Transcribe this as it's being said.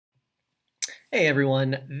Hey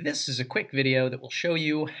everyone, this is a quick video that will show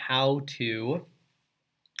you how to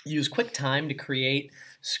use QuickTime to create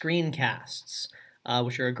screencasts,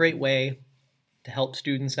 which are a great way to help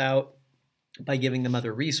students out by giving them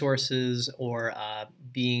other resources or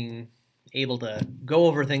being able to go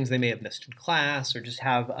over things they may have missed in class, or just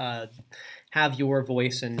have your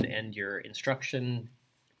voice and your instruction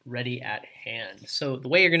ready at hand. So the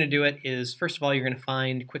way you're going to do it is, first of all, you're going to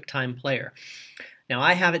find QuickTime Player. Now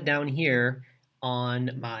I have it down here on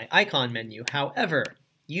my icon menu. However,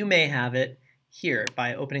 you may have it here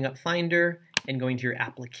by opening up Finder and going to your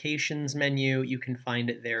Applications menu. You can find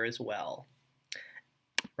it there as well,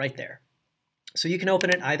 right there. So you can open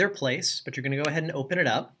it either place, but you're going to go ahead and open it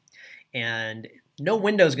up, and no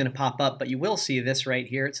window is going to pop up, but you will see this right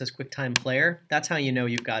here. It says QuickTime Player. That's how you know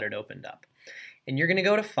you've got it opened up. And you're going to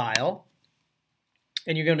go to File,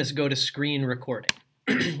 and you're going to go to Screen Recording.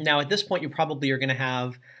 Now at this point you probably are going to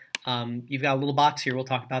have you've got a little box here, we'll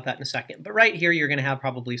talk about that in a second, but right here you're going to have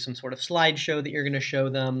probably some sort of slideshow that you're going to show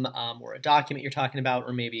them, or a document you're talking about,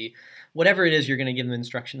 or maybe whatever it is you're going to give them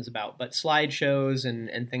instructions about. But slideshows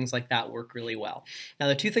and things like that work really well. Now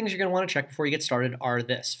the two things you're going to want to check before you get started are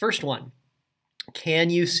this. First one,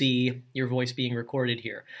 can you see your voice being recorded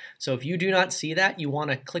here? So if you do not see that, you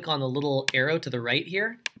want to click on the little arrow to the right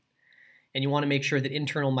here, and you want to make sure that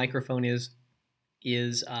internal microphone is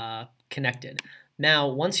connected. Now,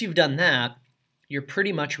 once you've done that, you're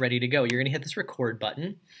pretty much ready to go. You're going to hit this record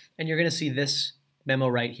button, and you're going to see this memo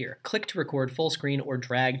right here. Click to record full screen or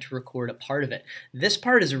drag to record a part of it. This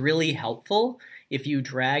part is really helpful if you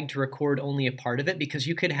drag to record only a part of it, because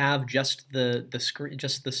you could have just the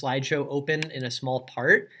slideshow open in a small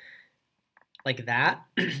part like that,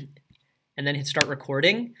 and then hit start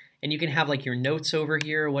recording, and you can have like your notes over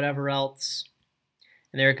here or whatever else.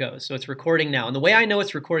 And there it goes. So it's recording now. And the way I know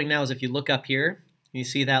it's recording now is if you look up here, you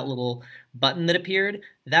see that little button that appeared?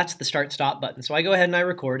 That's the start-stop button. So I go ahead and I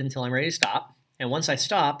record until I'm ready to stop. And once I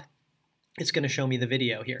stop, it's going to show me the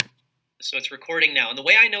video here. So it's recording now. And the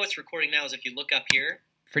way I know it's recording now is if you look up here.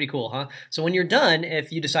 Pretty cool, huh? So when you're done,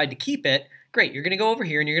 if you decide to keep it, great. You're going to go over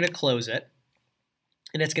here and you're going to close it.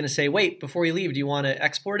 And it's going to say, wait, before you leave, do you want to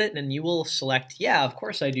export it? And you will select, yeah, of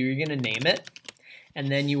course I do. You're going to name it. And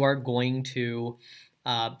then you are going to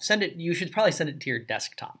send it. You should probably send it to your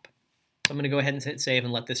desktop. So I'm going to go ahead and hit save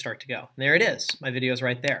and let this start to go. And there it is. My video is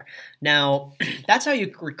right there. Now, that's how you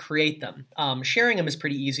create them. Sharing them is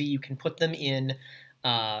pretty easy. You can put them in,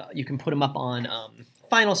 you can put them up on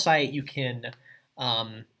Finalsite. You can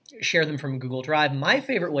share them from Google Drive. My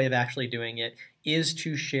favorite way of actually doing it is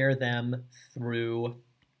to share them through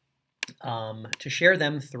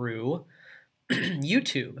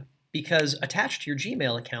YouTube. Because attached to your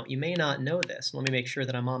Gmail account, you may not know this. Let me make sure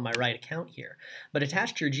that I'm on my right account here. But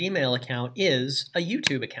attached to your Gmail account is a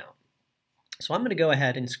YouTube account. So I'm going to go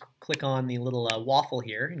ahead and click on the little waffle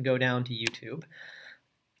here and go down to YouTube.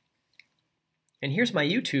 And here's my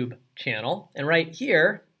YouTube channel. And right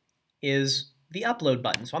here is the upload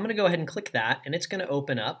button. So I'm going to go ahead and click that, and it's going to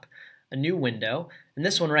open up a new window. And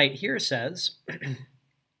this one right here says,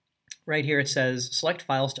 right here it says select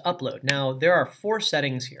files to upload. Now there are 4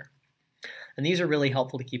 settings here. And these are really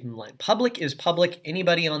helpful to keep in mind. Public is public.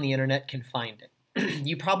 Anybody on the internet can find it.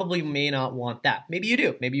 You probably may not want that. Maybe you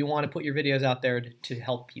do. Maybe you want to put your videos out there to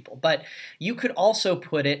help people. But you could also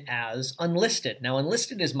put it as unlisted. Now,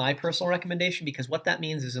 unlisted is my personal recommendation, because what that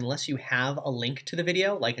means is unless you have a link to the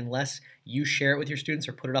video, like unless you share it with your students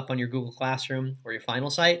or put it up on your Google Classroom or your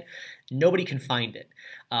Finalsite, nobody can find it.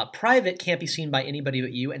 Private can't be seen by anybody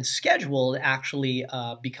but you, and scheduled actually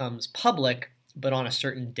becomes public, but on a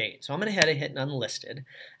certain date. So I'm going to hit unlisted,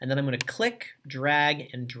 and then I'm going to click, drag,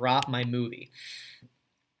 and drop my movie.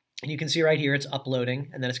 And you can see right here it's uploading,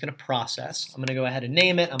 and then it's going to process. I'm going to go ahead and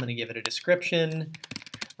name it. I'm going to give it a description.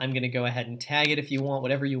 I'm going to go ahead and tag it if you want,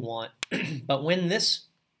 whatever you want. But when this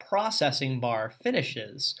processing bar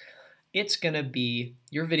finishes, it's going to be,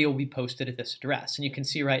 your video will be posted at this address. And you can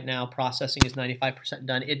see right now processing is 95%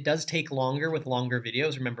 done. It does take longer with longer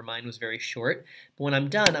videos. Remember, mine was very short. But when I'm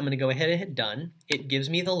done, I'm going to go ahead and hit done. It gives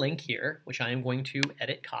me the link here, which I am going to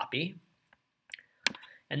edit copy.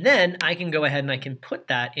 And then I can go ahead and I can put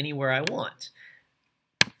that anywhere I want.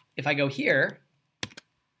 If I go here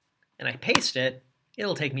and I paste it,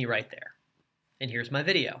 it'll take me right there. And here's my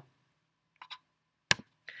video.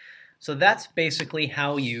 So that's basically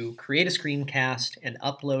how you create a screencast and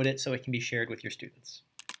upload it so it can be shared with your students.